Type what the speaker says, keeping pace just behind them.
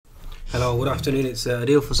Hello, good afternoon. It's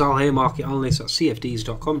Adil Fazal here, market analyst at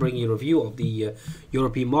CFDs.com, bringing you a review of the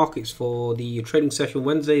European markets for the trading session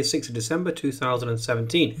Wednesday, 6th of December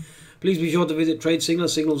 2017. Please be sure to visit Trade Signal,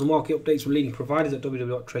 signals and market updates from leading providers at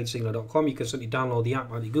www.tradesignal.com. You can certainly download the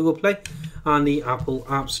app at the Google Play and the Apple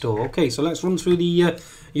App Store. Okay, so let's run through the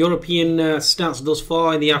European stats thus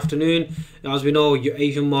far in the afternoon. As we know, your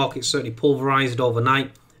Asian markets certainly pulverized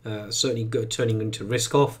overnight, certainly turning into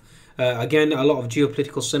risk off. Again, a lot of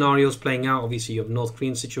geopolitical scenarios playing out. Obviously, you have North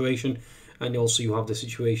Korean situation, and also you have the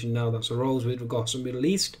situation now that's arose with regards to the Middle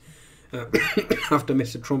East. After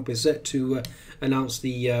Mr. Trump is set to announce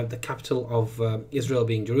the capital of Israel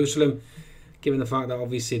being Jerusalem, given the fact that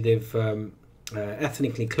obviously they've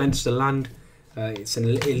ethnically cleansed the land. It's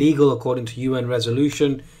illegal according to UN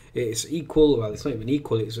resolution. It's equal, well, it's not even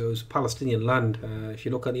equal, it was Palestinian land. If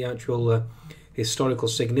you look at the actual historical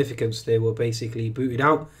significance, they were basically booted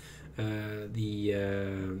out.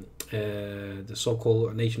 The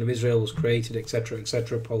so-called nation of Israel was created,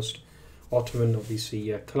 etc., post Ottoman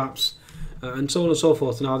obviously collapse, and so on and so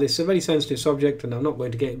forth. Now, this is a very sensitive subject, and I'm not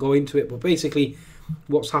going to go into it. But basically,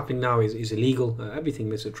 what's happening now is illegal. Everything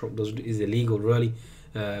Mr. Trump does is illegal, really.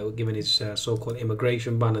 Given his so-called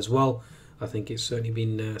immigration ban as well, I think it's certainly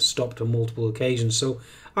been stopped on multiple occasions. So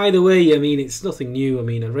either way, I mean, it's nothing new. I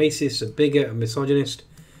mean, a racist, a bigot, a misogynist,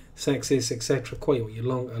 sexist, etc. Quite what you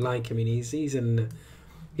like. I mean, he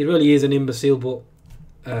really is an imbecile. But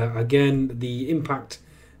again, the impact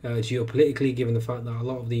geopolitically, given the fact that a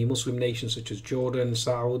lot of the Muslim nations such as Jordan,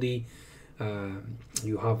 Saudi,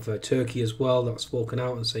 you have Turkey as well, that's spoken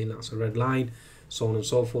out and saying that's a red line, so on and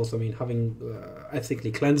so forth. I mean, having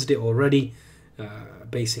ethnically cleansed it already,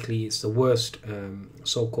 basically it's the worst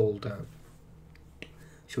so-called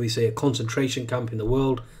shall we say, a concentration camp in the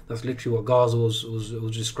world. That's literally what Gaza was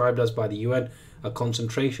described as by the UN, a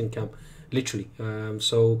concentration camp, literally.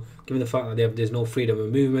 So, given the fact that there's no freedom of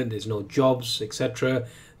movement, there's no jobs, etc.,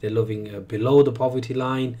 they're living below the poverty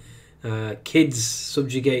line, kids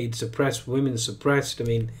subjugated, suppressed, women suppressed. I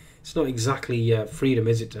mean, it's not exactly freedom,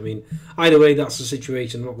 is it? I mean, either way, that's the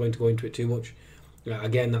situation. I'm not going to go into it too much.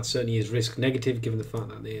 Again, that certainly is risk negative, given the fact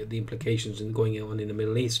that the implications going on in the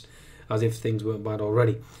Middle East, as if things weren't bad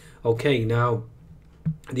already. Okay, now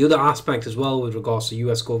the other aspect as well with regards to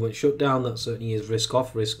US government shutdown, that certainly is risk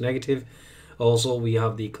off, risk negative. Also, we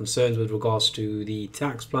have the concerns with regards to the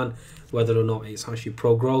tax plan, whether or not it's actually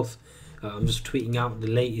pro-growth. I'm just tweeting out the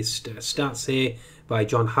latest stats here by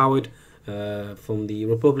John Howard from the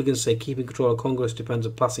Republicans. Say keeping control of Congress depends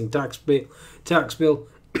on passing tax bill.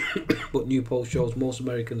 But new poll shows most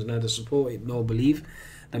Americans neither support it nor believe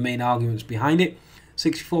the main arguments behind it.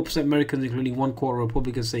 64% Americans, including one quarter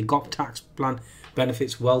Republicans, say GOP tax plan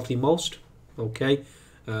benefits wealthy most. Okay,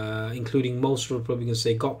 including most Republicans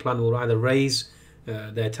say GOP plan will either raise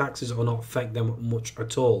their taxes or not affect them much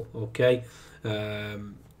at all. Okay,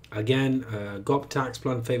 again, GOP tax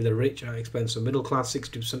plan favor the rich at expense of middle class.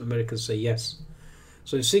 60% of Americans say yes.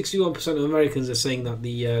 So 61% of Americans are saying that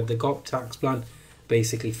the GOP tax plan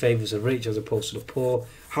basically favors the rich as opposed to the poor.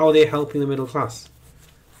 How are they helping the middle class?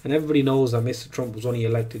 And everybody knows that Mr. Trump was only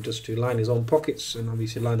elected just to line his own pockets, and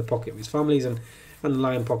obviously line the pocket of his families and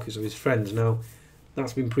line pockets of his friends. Now,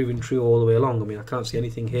 that's been proven true all the way along. I mean, I can't see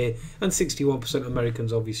anything here. And 61% of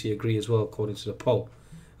Americans obviously agree as well, according to the poll.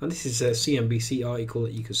 And this is a CNBC article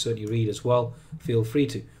that you can certainly read as well. Feel free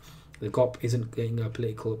to. The GOP isn't getting a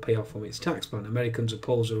political payoff from its tax plan. Americans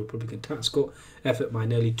oppose the Republican tax cut effort by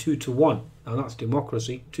nearly 2-1. Now, that's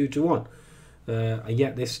democracy, 2-1. And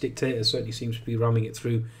yet this dictator certainly seems to be ramming it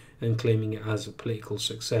through and claiming it as a political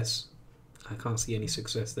success. I can't see any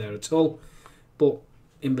success there at all. But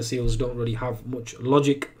imbeciles don't really have much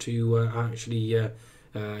logic to actually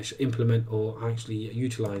implement or actually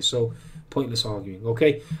utilise. So pointless arguing.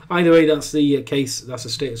 Okay. Either way, that's the case. That's the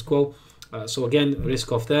status quo. So again,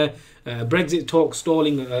 risk off there. Brexit talk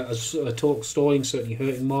stalling. Certainly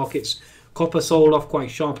hurting markets. Copper sold off quite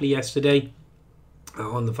sharply yesterday.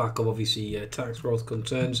 On the back of obviously tax growth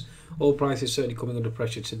concerns. Oil prices certainly coming under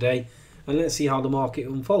pressure today, and let's see how the market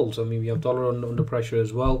unfolds. I mean, we have dollar under pressure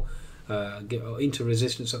as well, into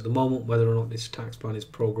resistance at the moment, whether or not this tax plan is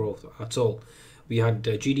pro-growth at all. We had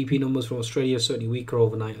GDP numbers from Australia certainly weaker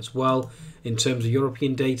overnight as well. In terms of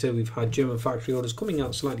European data, we've had German factory orders coming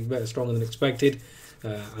out slightly better, stronger than expected,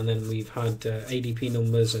 and then we've had ADP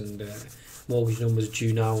numbers and mortgage numbers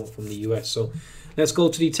due now from the US. So let's go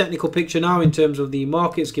to the technical picture now in terms of the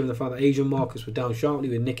markets, given the fact that Asian markets were down sharply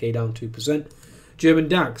with Nikkei down 2%. German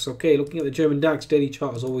DAX, okay, looking at the German DAX, daily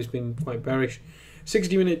chart has always been quite bearish.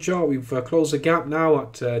 60-minute chart, we've closed the gap now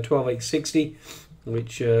at 12,860,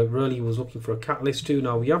 which really was looking for a catalyst too.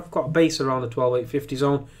 Now we have got a base around the 12,850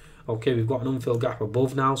 zone, Okay, we've got an unfilled gap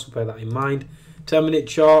above now, so bear that in mind. 10-minute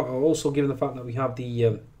chart, also given the fact that we have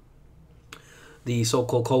the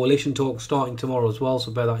so-called coalition talk starting tomorrow as well,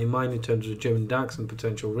 so bear that in mind in terms of the German DAX and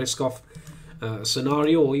potential risk off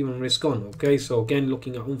scenario, or even risk on. Okay, so again,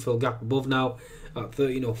 looking at unfilled gap above now at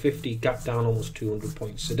 13.50, gap down almost 200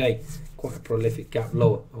 points today, quite a prolific gap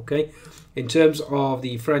lower. Okay, in terms of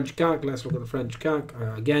the French CAC, let's look at the French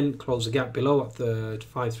CAC. Again, close the gap below at the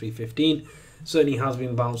 5.315. Certainly has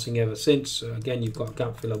been bouncing ever since. Again, you've got a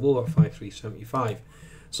gap fill above at 5.375.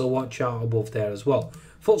 So watch out above there as well.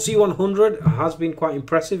 FTSE 100 has been quite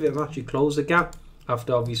impressive. It has actually closed the gap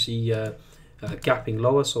after obviously gapping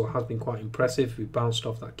lower, so it has been quite impressive. We bounced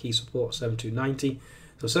off that key support 7290.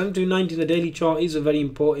 So 7290 in the daily chart is a very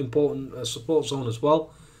important support zone as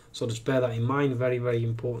well. So just bear that in mind. Very, very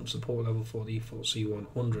important support level for the FTSE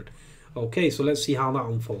 100. Okay, so let's see how that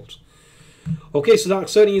unfolds. Okay, so that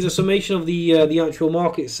certainly is a summation of the actual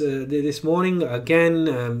markets this morning. Again,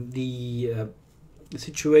 the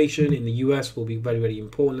situation in the US will be very, very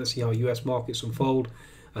important. Let's see how US markets unfold.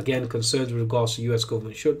 Again, concerns with regards to US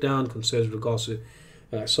government shutdown, concerns with regards to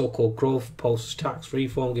so-called growth post-tax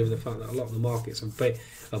reform, given the fact that a lot of the markets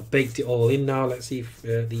have baked it all in now. Let's see if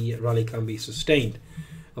the rally can be sustained.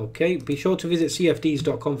 Okay, be sure to visit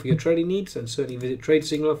cfds.com for your trading needs, and certainly visit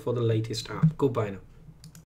TradeSignal for the latest app. Goodbye now.